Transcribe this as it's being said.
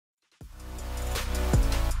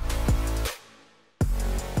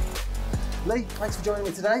Lee, thanks for joining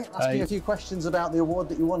me today. Asking you a few questions about the award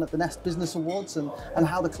that you won at the Nest Business Awards and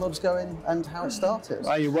how the club's going and how it started.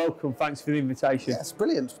 Oh, you're welcome. Thanks for the invitation. Yes,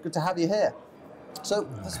 brilliant. Good to have you here. So,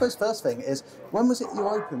 I suppose first thing is, when was it you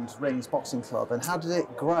opened Rings Boxing Club and how did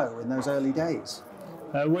it grow in those early days?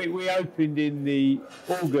 We opened in the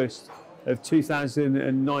August of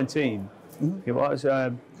 2019. It was.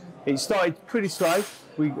 It started pretty slow.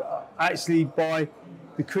 We actually, by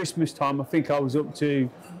the Christmas time, I think I was up to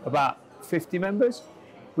about 50 members,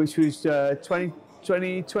 which was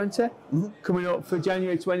 2020, coming up for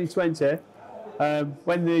January 2020.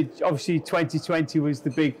 When obviously 2020 was the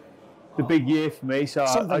big year for me. So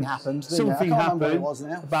something happened. Something happened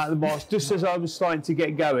about the March. Just as I was starting to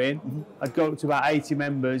get going, I'd go up to about 80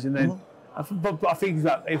 members, and then I think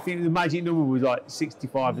the magic number was like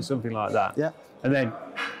 65 or something like that. Yeah. And then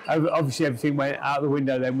obviously everything went out the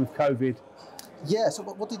window then with COVID. Yeah. So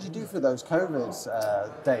what did you do for those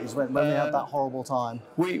COVID days when we had that horrible time?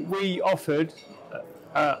 We offered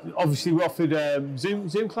obviously we offered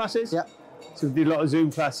Zoom classes. Yeah. So we did a lot of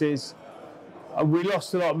Zoom classes. We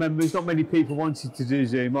lost a lot of members. Not many people wanted to do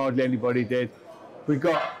Zoom. Hardly anybody did. We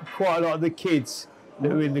got quite a lot of the kids that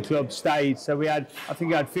were in the club stayed. So I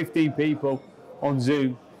think I had 15 people on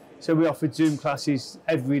Zoom. So we offered Zoom classes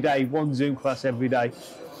every day, one Zoom class every day.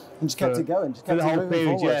 And just kept it going, just kept for the whole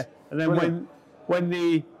period, forward. yeah. And then when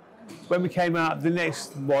we came out of the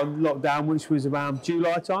next one, lockdown, which was around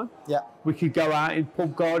July time, we could go out in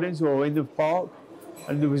pub gardens or in the park.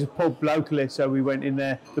 And there was a pub locally, so we went in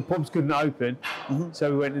there. The pubs couldn't open,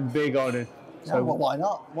 so we went in the beer garden. So well, why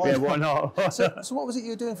not? Why not? so what was it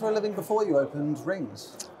you were doing for a living before you opened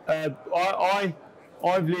Rings? I've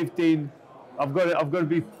lived in. I've got to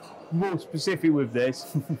be more specific with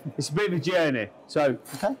this. It's a bit of a journey. So,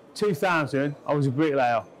 2000, I was a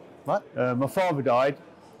bricklayer. Right. My father died,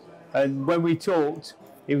 and when we talked,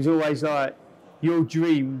 it was always like, your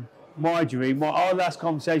dream, my dream. Our last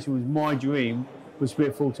conversation was my dream was to be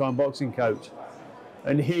a full-time boxing coach,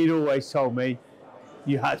 and he'd always told me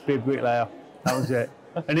you had to be a bricklayer. That was it.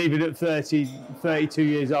 And even at 32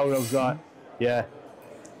 years old, I was like, yeah.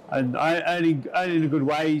 And earning a good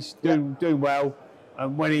wage, doing well.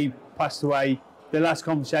 And when he passed away, the last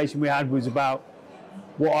conversation we had was about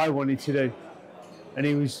what I wanted to do, and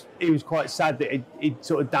he was quite sad that it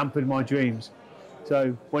sort of dampened my dreams.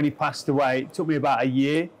 So when he passed away, it took me about a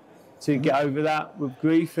year to get over that with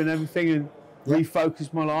grief and everything, and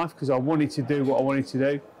refocus my life, because I wanted to do what I wanted to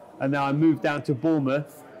do. And now I moved down to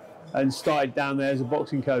Bournemouth and started down there as a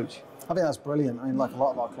boxing coach. I think that's brilliant. I mean, like a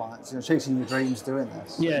lot of our clients, chasing your dreams doing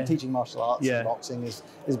this. Yeah. Teaching martial arts and boxing is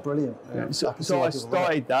brilliant. Yeah. So I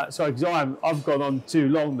started that. So because I've gone on too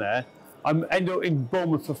long there. I ended up in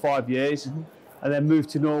Bournemouth for 5 years, and then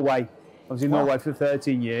moved to Norway. I was in Norway for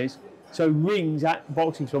 13 years. So Rings at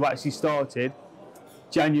Boxing Club actually started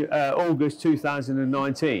August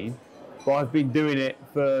 2019. But I've been doing it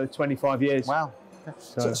for 25 years. Wow. Okay.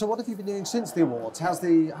 So what have you been doing since the awards? How's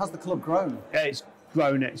the club grown? Yeah, it's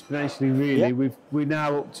grown exponentially, really. Yeah. We're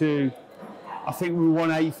now up to, I think we were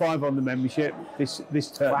 185 on the membership this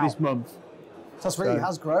month. So that's really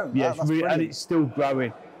has grown. Yeah, and it's still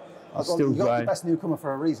growing. You've got the best newcomer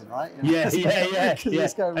for a reason, right? Yeah.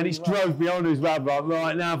 And it's drove me on as well. But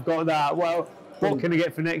right now I've got that. Well, what can I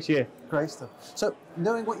get for next year? Great stuff. So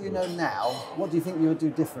knowing what you know now, what do you think you would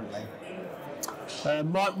do differently?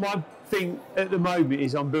 My thing at the moment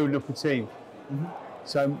is I'm building up a team.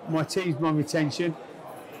 So my team's my retention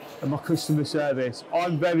and my customer service.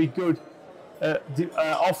 I'm very good at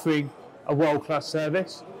offering a world-class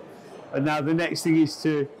service, and now the next thing is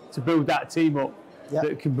to build that team up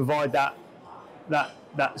that can provide that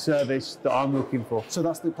service that I'm looking for. So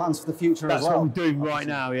that's the plans for the future as well? That's what I'm doing right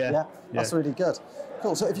now, yeah. That's really good.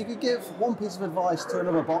 Cool. So if you could give one piece of advice to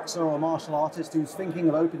another boxer or a martial artist who's thinking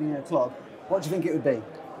of opening a club, what do you think it would be?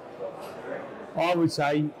 I would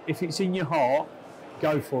say, if it's in your heart,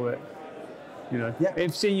 go for it. If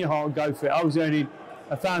it's in your heart, go for it. I was earning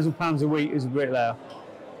 £1,000 a week as a bricklayer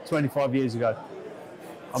 25 years ago.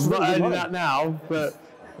 I'm not earning that now, but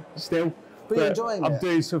still. But you're enjoying I'm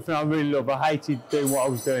doing something I really love. I hated doing what I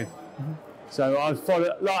was doing. So I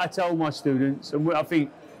follow, like I tell my students, and I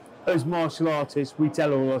think as martial artists, we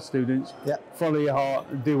tell all our students, follow your heart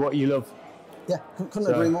and do what you love. Yeah, couldn't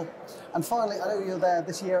agree more. And finally, I know you're there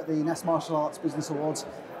this year at the Nest Martial Arts Business Awards.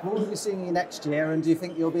 Will we be seeing you next year, and do you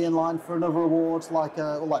think you'll be in line for another award like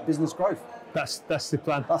business growth? That's the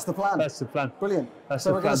plan. That's the plan. That's the plan. Brilliant.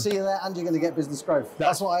 So we're going to see you there, and you're going to get business growth.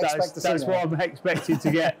 That's what I expect to see. That's what I'm expected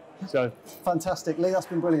to get. So fantastic, Lee. That's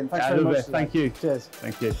been brilliant. Thanks very much. Thank you. Cheers.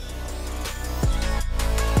 Thank you.